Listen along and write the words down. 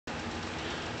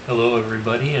Hello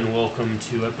everybody and welcome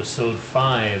to episode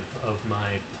 5 of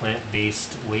my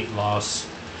plant-based weight loss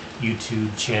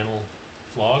YouTube channel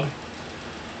vlog.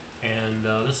 And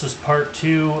this is part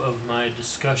 2 of my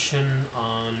discussion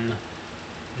on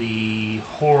the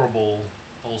horrible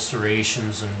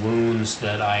ulcerations and wounds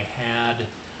that I had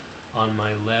on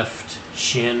my left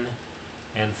shin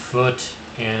and foot,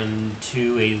 and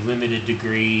to a limited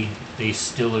degree they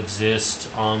still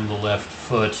exist on the left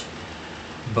foot.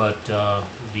 But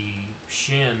the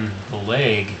shin, the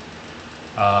leg,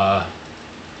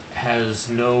 has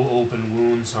no open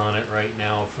wounds on it right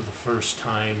now for the first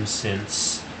time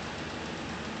since,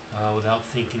 without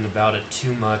thinking about it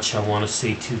too much, I want to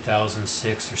say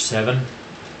 2006 or 7.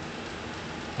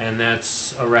 And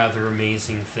that's a rather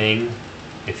amazing thing,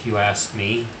 if you ask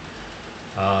me,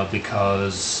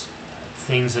 because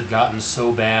things had gotten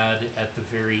so bad at the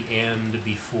very end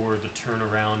before the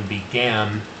turnaround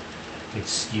began.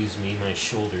 Excuse me, my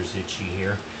shoulder's itchy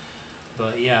here.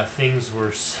 But yeah, things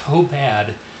were so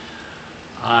bad,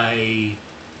 I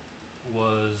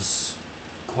was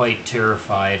quite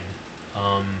terrified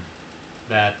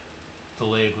that the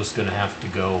leg was going to have to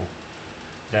go,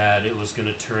 that it was going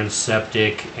to turn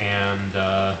septic, and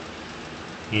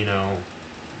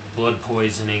blood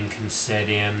poisoning can set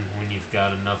in when you've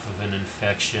got enough of an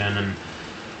infection, and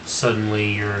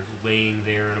suddenly you're laying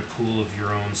there in a pool of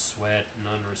your own sweat and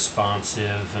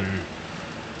unresponsive, and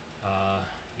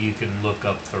you can look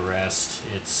up the rest.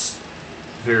 It's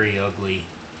very ugly.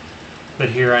 But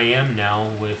here I am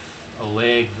now with a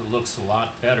leg that looks a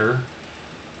lot better.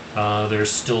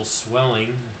 There's still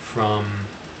swelling from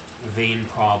vein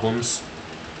problems,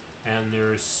 and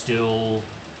there's still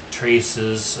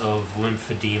traces of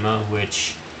lymphedema,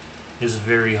 which is a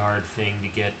very hard thing to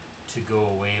get to go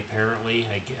away apparently.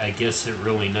 I guess it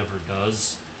really never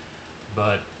does,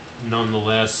 but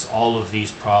nonetheless all of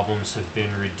these problems have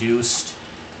been reduced,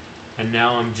 and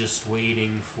now I'm just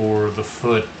waiting for the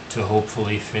foot to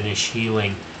hopefully finish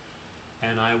healing,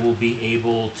 and I will be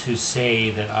able to say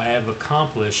that I have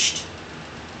accomplished,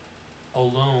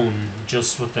 alone,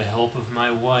 just with the help of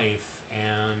my wife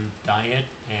and diet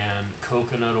and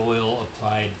coconut oil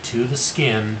applied to the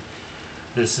skin.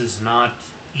 This is not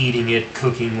eating it,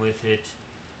 cooking with it.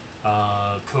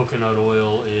 Coconut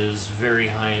oil is very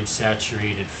high in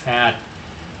saturated fat.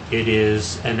 It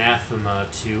is anathema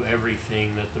to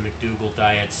everything that the McDougall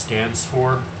diet stands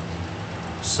for.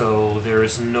 So there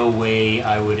is no way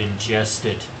I would ingest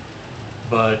it.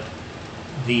 But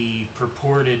the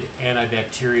purported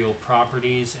antibacterial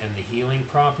properties and the healing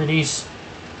properties,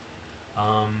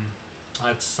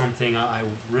 that's something I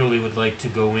really would like to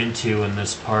go into in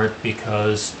this part,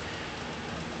 because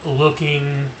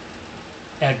looking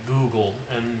at Google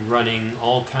and running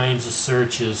all kinds of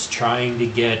searches trying to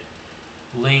get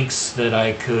links that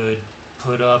I could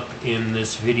put up in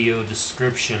this video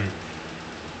description,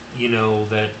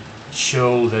 that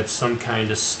show that some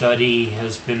kind of study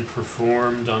has been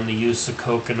performed on the use of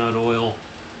coconut oil,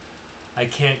 I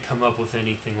can't come up with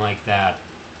anything like that.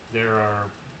 There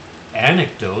are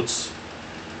anecdotes,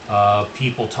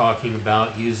 people talking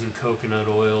about using coconut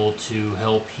oil to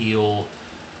help heal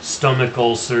stomach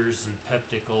ulcers and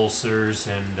peptic ulcers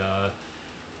and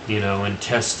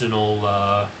intestinal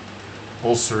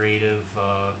ulcerative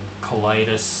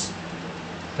colitis,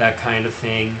 that kind of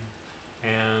thing.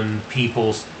 And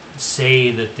people say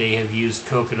that they have used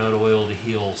coconut oil to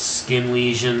heal skin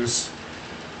lesions,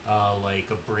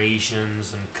 like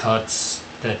abrasions and cuts,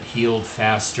 that healed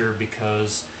faster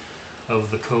because of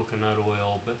the coconut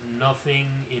oil, but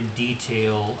nothing in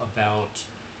detail about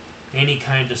any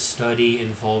kind of study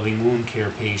involving wound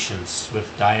care patients with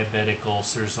diabetic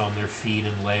ulcers on their feet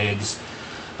and legs,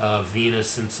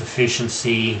 venous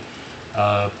insufficiency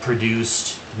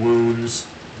produced wounds,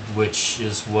 which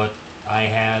is what I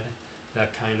had,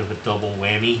 that kind of a double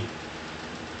whammy.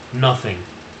 Nothing.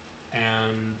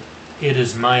 And it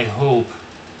is my hope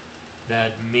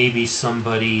that maybe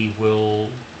somebody will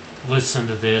listen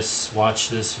to this, watch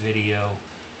this video,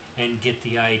 and get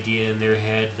the idea in their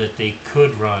head that they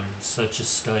could run such a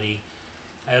study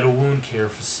at a wound care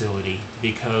facility,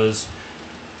 because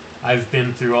I've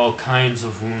been through all kinds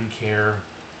of wound care.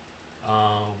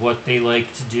 What they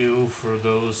like to do, for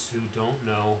those who don't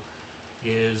know,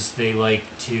 is they like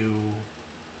to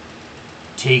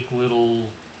take little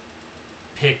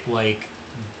pick-like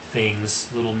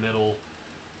things, little metal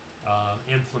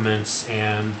implements,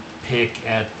 and pick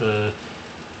at the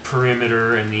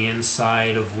perimeter and the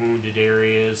inside of wounded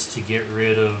areas to get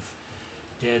rid of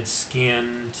dead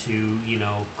skin, to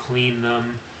clean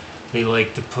them. They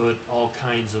like to put all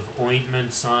kinds of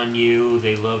ointments on you.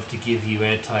 They love to give you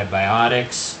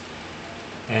antibiotics.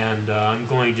 And I'm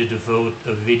going to devote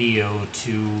a video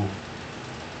to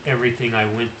everything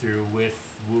I went through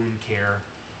with wound care,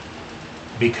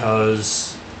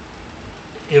 because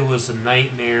it was a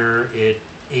nightmare. It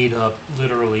ate up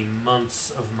literally months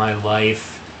of my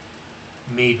life,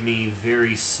 made me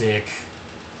very sick,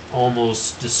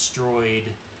 almost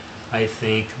destroyed, I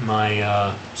think,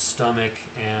 my stomach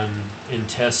and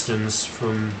intestines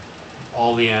from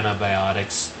all the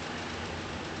antibiotics.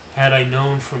 Had I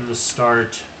known from the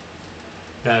start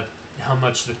that how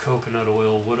much the coconut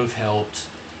oil would have helped,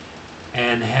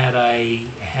 and had I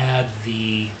had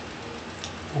the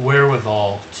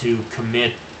wherewithal to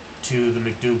commit to the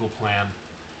McDougall plan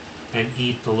and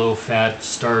eat the low-fat,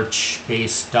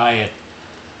 starch-based diet,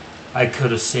 I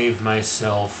could have saved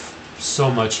myself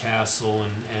so much hassle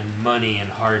and money and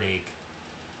heartache.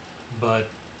 But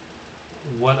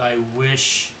what I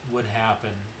wish would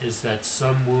happen is that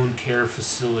some wound care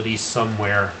facility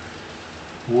somewhere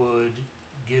would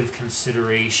give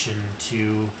consideration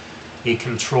to a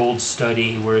controlled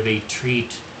study where they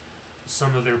treat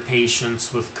some of their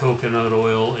patients with coconut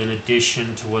oil in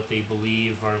addition to what they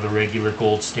believe are the regular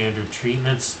gold standard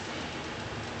treatments,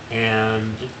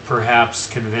 and perhaps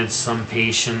convince some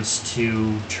patients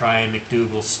to try a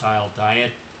McDougall style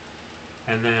diet,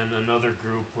 and then another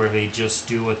group where they just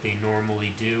do what they normally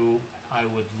do. I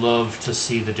would love to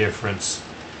see the difference.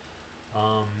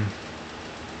 For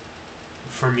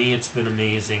me, it's been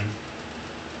amazing,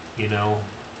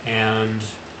 and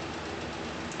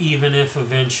even if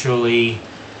eventually,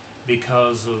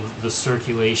 because of the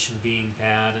circulation being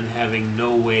bad and having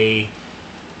no way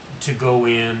to go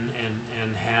in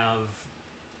and have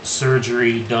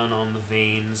surgery done on the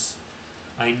veins,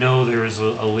 I know there's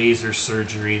a laser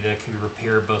surgery that can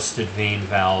repair busted vein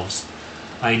valves.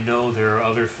 I know there are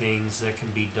other things that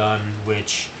can be done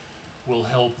which will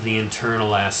help the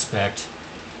internal aspect.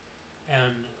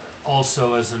 And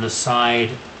also, as an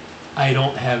aside, I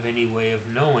don't have any way of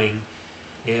knowing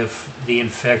if the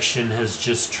infection has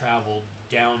just traveled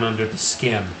down under the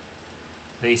skin.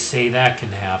 They say that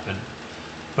can happen.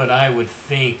 But I would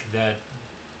think that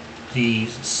the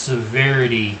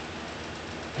severity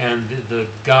and the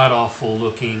god-awful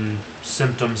looking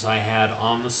symptoms I had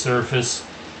on the surface,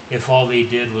 if all they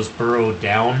did was burrow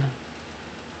down,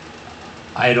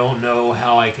 I don't know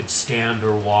how I could stand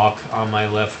or walk on my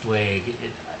left leg.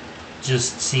 It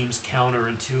just seems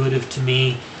counterintuitive to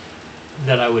me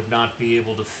that I would not be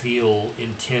able to feel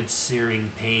intense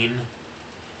searing pain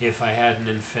if I had an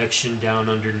infection down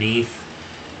underneath.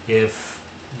 If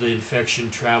the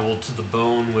infection traveled to the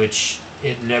bone, which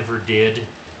it never did,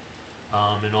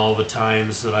 in all the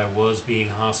times that I was being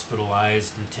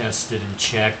hospitalized and tested and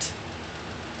checked.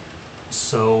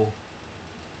 So,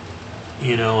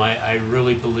 I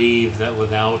really believe that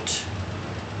without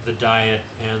the diet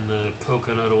and the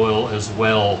coconut oil as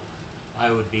well,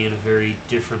 I would be in a very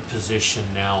different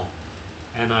position now.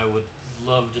 And I would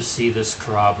love to see this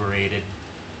corroborated.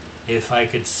 If I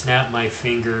could snap my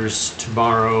fingers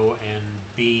tomorrow and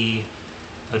be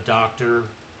a doctor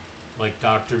like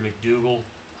Dr. McDougall,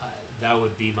 that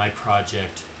would be my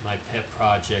project. My pet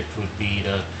project would be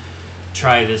to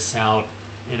try this out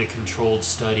in a controlled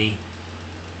study,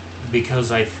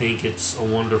 because I think it's a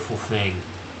wonderful thing,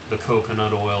 the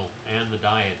coconut oil and the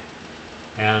diet.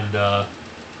 And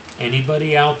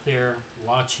anybody out there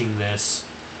watching this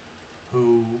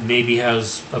who maybe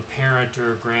has a parent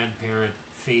or a grandparent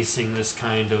facing this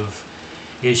kind of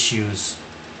issues,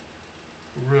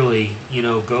 really,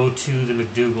 go to the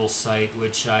McDougall site,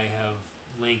 which I have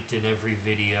linked in every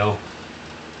video.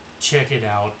 Check it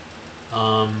out.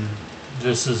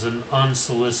 This is an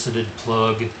unsolicited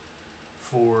plug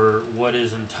for what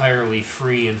is entirely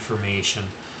free information.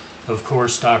 Of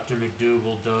course, Dr.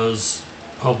 McDougall does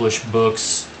publish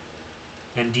books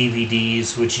and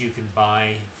DVDs which you can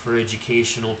buy for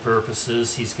educational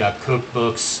purposes. He's got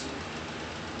cookbooks,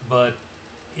 but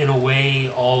in a way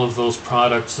all of those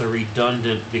products are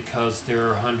redundant because there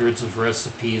are hundreds of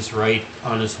recipes right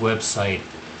on his website.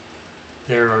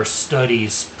 There are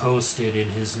studies posted in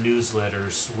his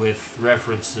newsletters with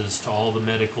references to all the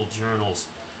medical journals.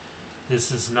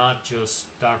 This is not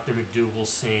just Dr. McDougall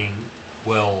saying,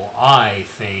 well, I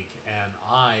think and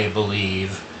I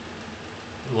believe,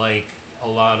 like a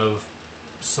lot of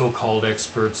so-called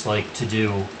experts like to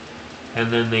do,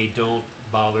 and then they don't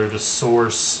bother to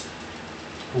source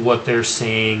what they're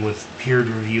saying with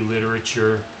peer-reviewed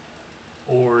literature,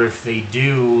 or if they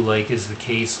do, like is the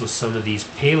case with some of these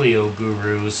paleo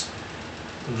gurus,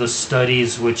 the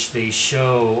studies which they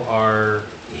show are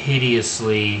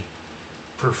hideously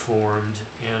performed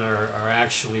and are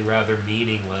actually rather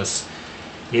meaningless.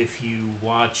 if you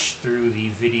watch through the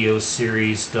video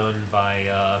series done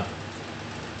by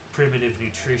Primitive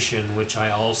Nutrition, which I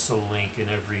also link in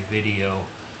every video,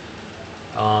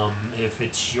 if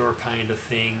it's your kind of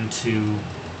thing to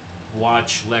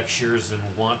watch lectures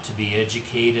and want to be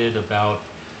educated about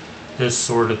this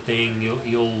sort of thing,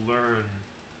 you'll learn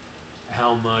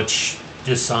how much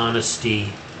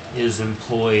dishonesty is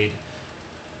employed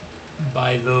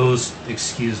by those,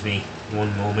 excuse me,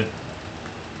 one moment,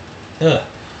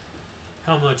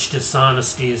 how much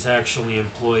dishonesty is actually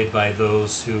employed by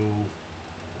those who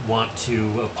want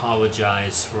to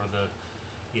apologize for the,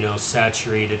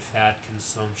 saturated fat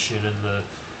consumption and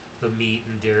the meat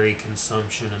and dairy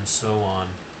consumption and so on.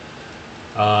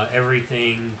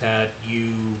 Everything that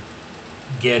you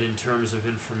get in terms of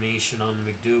information on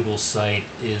the McDougall site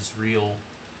is real.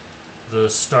 The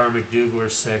Star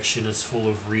McDougallers section is full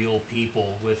of real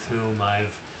people with whom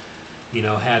I've,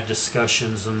 had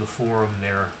discussions in the forum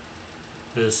there.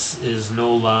 This is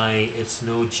no lie, it's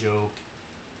no joke,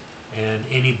 and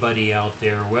anybody out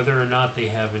there, whether or not they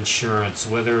have insurance,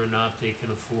 whether or not they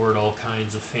can afford all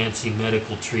kinds of fancy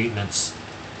medical treatments,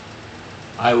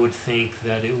 I would think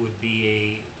that it would be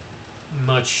a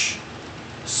much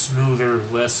smoother,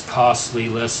 less costly,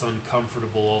 less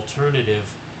uncomfortable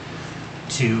alternative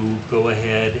to go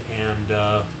ahead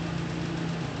and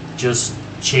just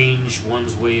change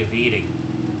one's way of eating,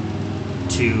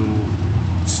 to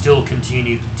still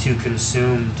continue to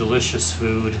consume delicious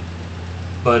food,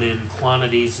 but in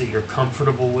quantities that you're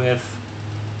comfortable with,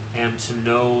 and to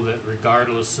know that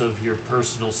regardless of your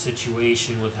personal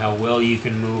situation with how well you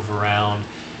can move around,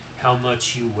 how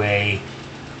much you weigh,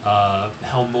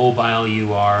 how mobile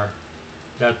you are,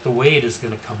 that the weight is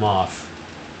going to come off,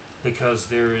 because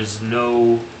there is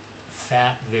no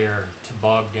fat there to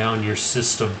bog down your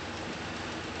system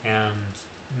and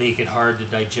make it hard to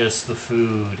digest the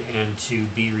food and to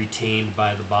be retained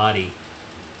by the body.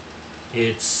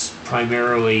 It's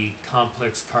primarily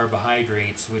complex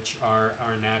carbohydrates, which are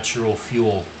our natural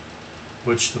fuel,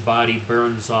 which the body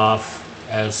burns off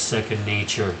as second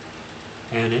nature,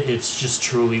 and it's just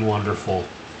truly wonderful.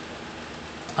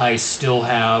 I still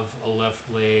have a left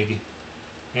leg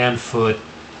and foot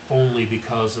only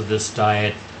because of this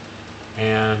diet,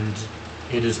 and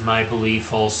it is my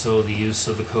belief also the use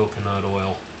of the coconut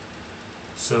oil.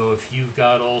 So if you've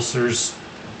got ulcers,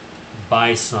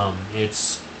 buy some.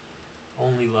 It's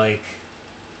only like,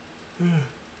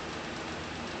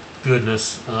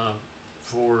 goodness,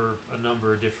 for a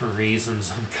number of different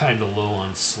reasons. I'm kind of low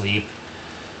on sleep,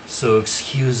 so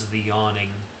excuse the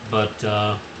yawning, but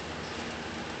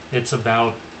it's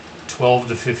about $12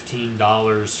 to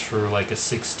 $15 for like a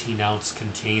 16-ounce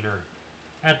container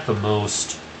at the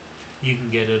most. You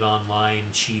can get it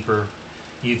online cheaper.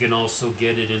 You can also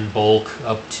get it in bulk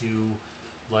up to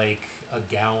like a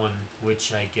gallon,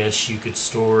 which I guess you could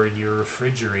store in your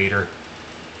refrigerator,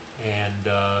 and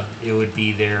it would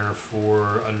be there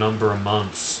for a number of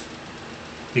months,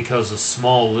 because a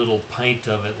small little pint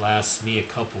of it lasts me a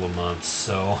couple of months.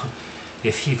 So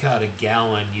if you got a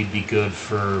gallon, you'd be good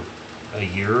for a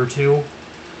year or two.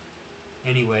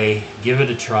 Anyway, give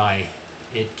it a try.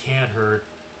 It can't hurt.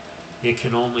 It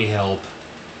can only help.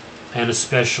 And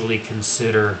especially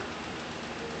consider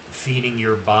feeding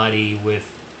your body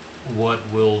with what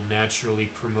will naturally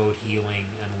promote healing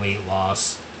and weight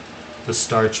loss, the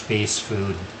starch-based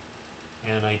food.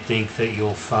 And I think that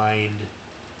you'll find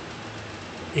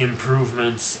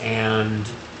improvements and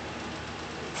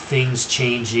things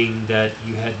changing that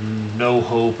you had no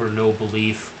hope or no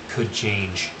belief could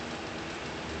change.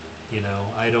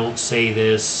 I don't say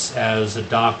this as a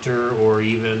doctor or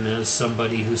even as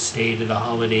somebody who stayed at a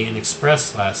Holiday Inn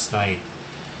Express last night.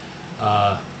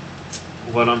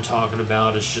 What I'm talking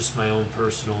about is just my own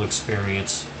personal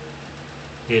experience.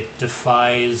 It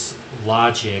defies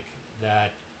logic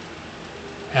that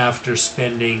after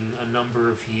spending a number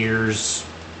of years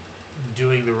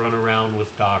doing the runaround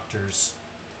with doctors,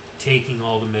 taking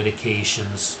all the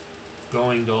medications,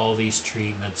 going to all these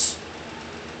treatments,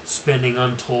 spending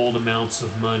untold amounts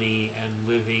of money and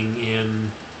living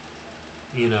in,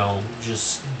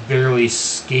 just barely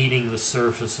skating the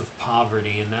surface of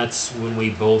poverty, and that's when we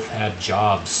both had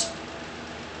jobs.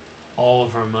 All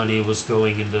of our money was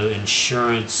going into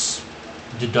insurance,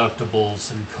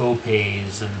 deductibles and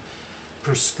co-pays and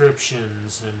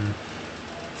prescriptions and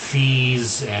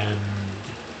fees, and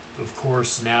of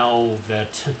course now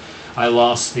that I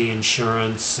lost the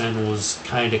insurance and was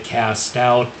kind of cast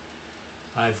out,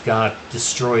 I've got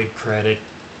destroyed credit,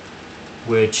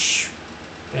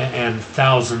 and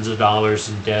thousands of dollars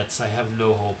in debts I have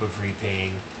no hope of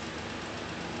repaying,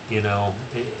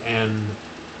 and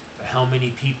how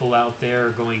many people out there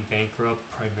are going bankrupt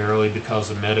primarily because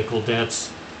of medical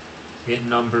debts. It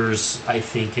numbers, I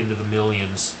think, into the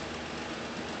millions.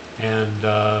 And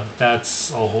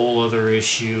that's a whole other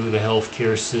issue, the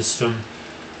healthcare system,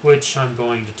 which I'm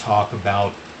going to talk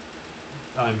about,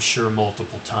 I'm sure,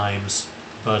 multiple times.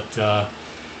 But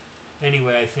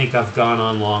anyway, I think I've gone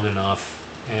on long enough,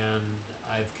 and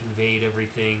I've conveyed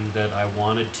everything that I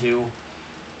wanted to.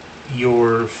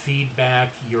 Your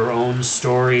feedback, your own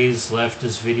stories, left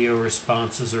as video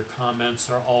responses or comments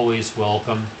are always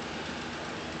welcome.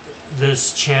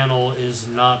 This channel is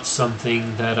not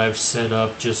something that I've set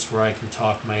up just where I can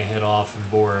talk my head off and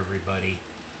bore everybody.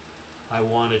 I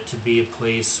want it to be a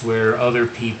place where other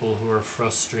people who are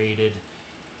frustrated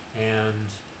and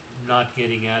not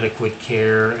getting adequate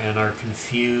care and are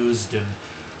confused and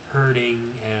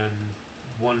hurting and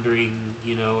wondering,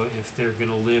 if they're going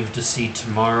to live to see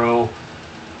tomorrow.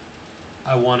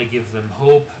 I want to give them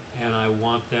hope, and I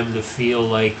want them to feel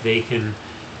like they can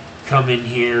come in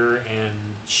here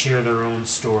and share their own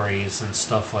stories and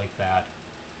stuff like that.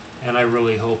 And I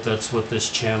really hope that's what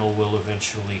this channel will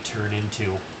eventually turn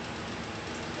into.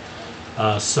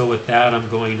 So with that, I'm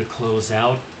going to close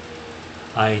out.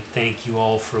 I thank you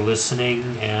all for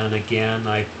listening, and again,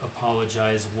 I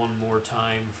apologize one more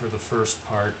time for the first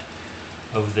part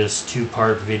of this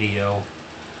two-part video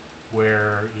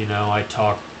where, I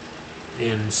talk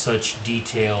in such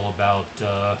detail about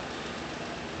the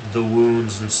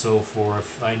wounds and so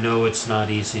forth. I know it's not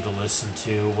easy to listen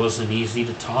to. It wasn't easy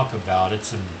to talk about.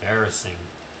 It's embarrassing.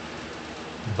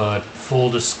 But full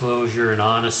disclosure and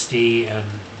honesty and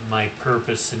my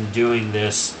purpose in doing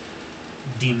this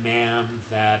demand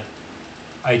that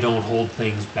I don't hold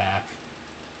things back,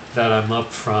 that I'm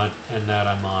upfront and that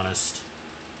I'm honest.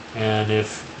 And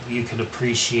if you can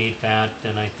appreciate that,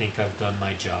 then I think I've done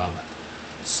my job.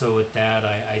 So with that,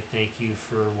 I thank you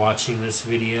for watching this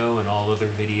video and all other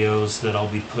videos that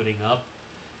I'll be putting up.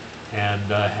 And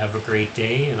have a great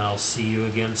day, and I'll see you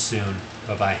again soon.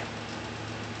 Bye-bye.